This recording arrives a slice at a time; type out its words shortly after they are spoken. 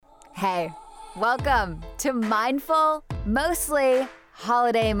Hey, welcome to Mindful, Mostly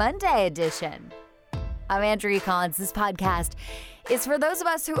Holiday Monday edition. I'm Andrea Collins. This podcast is for those of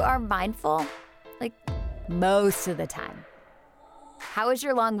us who are mindful, like most of the time. How was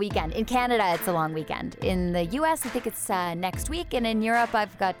your long weekend? In Canada, it's a long weekend. In the US, I think it's next week. And in Europe,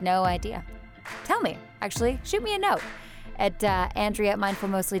 I've got no idea. Tell me, actually. Shoot me a note at Andrea at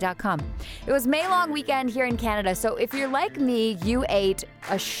mindfulmostly.com. It was May long weekend here in Canada. So if you're like me, you ate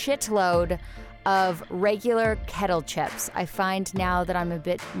a shitload of regular kettle chips. I find now that I'm a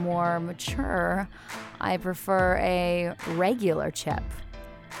bit more mature, I prefer a regular chip.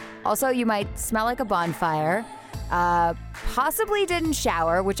 Also, you might smell like a bonfire. Possibly didn't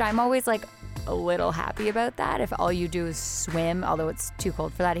shower, which I'm always like a little happy about that. If all you do is swim, although it's too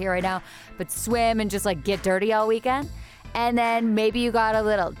cold for that here right now, but swim and just like get dirty all weekend. And then maybe you got a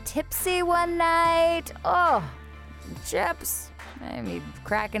little tipsy one night. Oh, chips. Maybe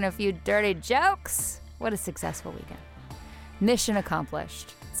cracking a few dirty jokes. What a successful weekend. Mission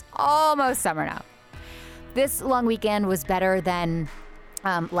accomplished. It's almost summer now. This long weekend was better than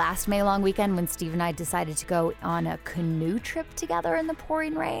last May long weekend when Steve and I decided to go on a canoe trip together in the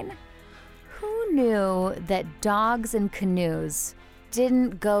pouring rain. Who knew that dogs and canoes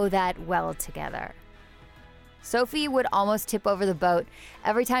didn't go that well together? Sophie would almost tip over the boat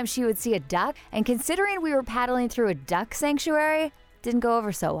every time she would see a duck, and considering we were paddling through a duck sanctuary, didn't go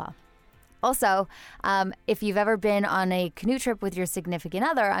over so well. Also, if you've ever been on a canoe trip with your significant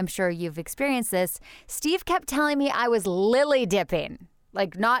other, I'm sure you've experienced this. Steve kept telling me I was lily dipping,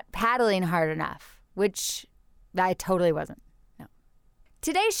 like not paddling hard enough, which I totally wasn't. No.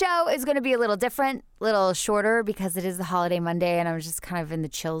 Today's show is going to be a little different, a little shorter because it is the holiday Monday and I was just kind of in the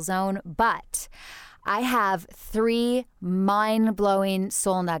chill zone, but I have 3 mind-blowing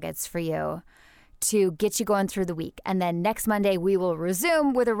soul nuggets for you to get you going through the week. And then next Monday, we will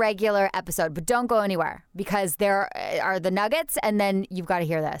resume with a regular episode. But don't go anywhere because there are the nuggets and then you've got to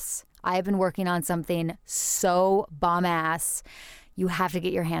hear this. I have been working on something so bomb-ass. You have to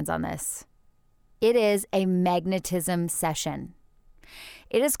get your hands on this. It is a magnetism session.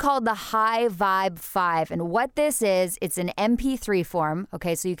 It is called the High Vibe 5. And what this is, it's an MP3 form.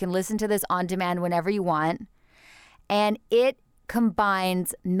 Okay, so you can listen to this on demand whenever you want. And it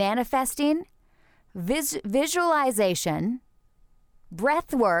combines manifesting, visualization,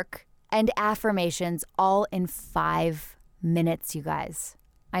 breath work, and affirmations all in 5 minutes, you guys.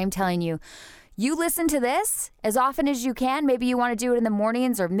 I am telling you, you listen to this as often as you can. Maybe you want to do it in the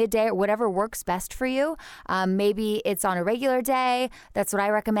mornings or midday or whatever works best for you. Maybe it's on a regular day. That's what I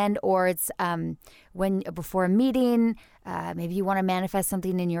recommend. Or it's before a meeting. Maybe you want to manifest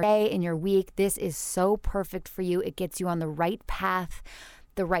something in your day, in your week. This is so perfect for you. It gets you on the right path,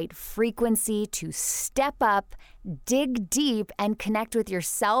 the right frequency to step up, dig deep, and connect with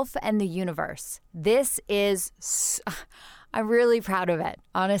yourself and the universe. This is... I'm really proud of it.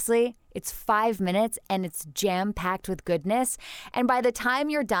 Honestly, it's 5 minutes and it's jam-packed with goodness. And by the time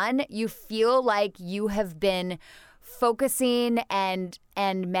you're done, you feel like you have been focusing and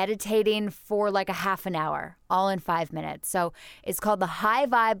meditating for like a half an hour, all in 5 minutes. So it's called the High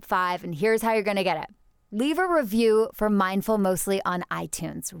Vibe 5, and here's how you're going to get it. Leave a review for Mindful Mostly on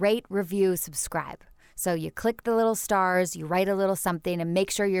iTunes. Rate, review, subscribe. So you click the little stars, you write a little something, and make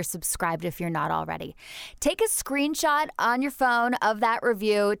sure you're subscribed if you're not already. Take a screenshot on your phone of that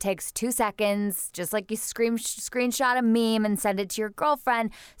review. It takes 2 seconds, just like you screenshot a meme and send it to your girlfriend.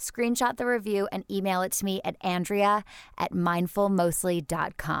 Screenshot the review and email it to me at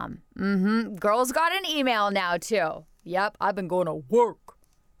andrea@mindfulmostly.com. Girls got an email now, too. Yep, I've been going to work.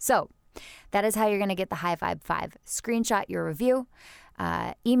 So that is how you're going to get the High Vibe 5. Screenshot your review.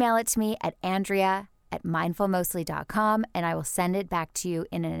 Email it to me at andrea@mindfulmostly.com, and I will send it back to you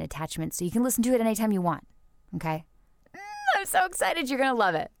in an attachment so you can listen to it anytime you want. Okay? I'm so excited. You're going to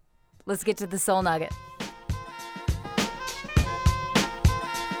love it. Let's get to the soul nugget.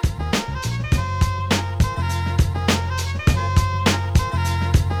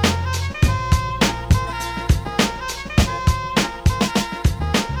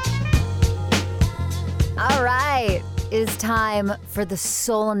 All right. It is time for the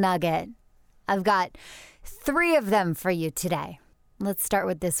soul nugget. I've got 3 of them for you today. Let's start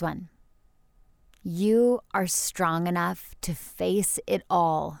with this one. You are strong enough to face it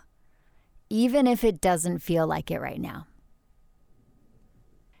all, even if it doesn't feel like it right now.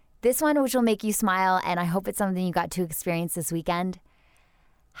 This one, which will make you smile, and I hope it's something you got to experience this weekend.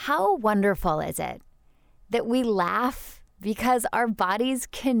 How wonderful is it that we laugh because our bodies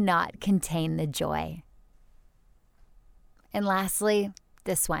cannot contain the joy? And lastly,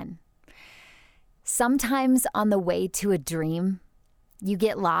 this one. Sometimes on the way to a dream, you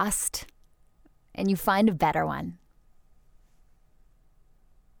get lost and you find a better one.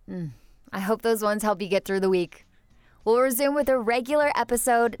 I hope those ones help you get through the week. We'll resume with a regular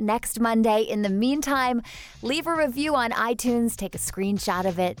episode next Monday. In the meantime, leave a review on iTunes, take a screenshot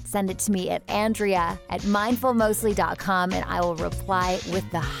of it, send it to me at Andrea@mindfulmostly.com, and I will reply with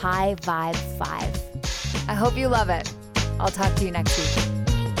the High Vibe 5. I hope you love it. I'll talk to you next week.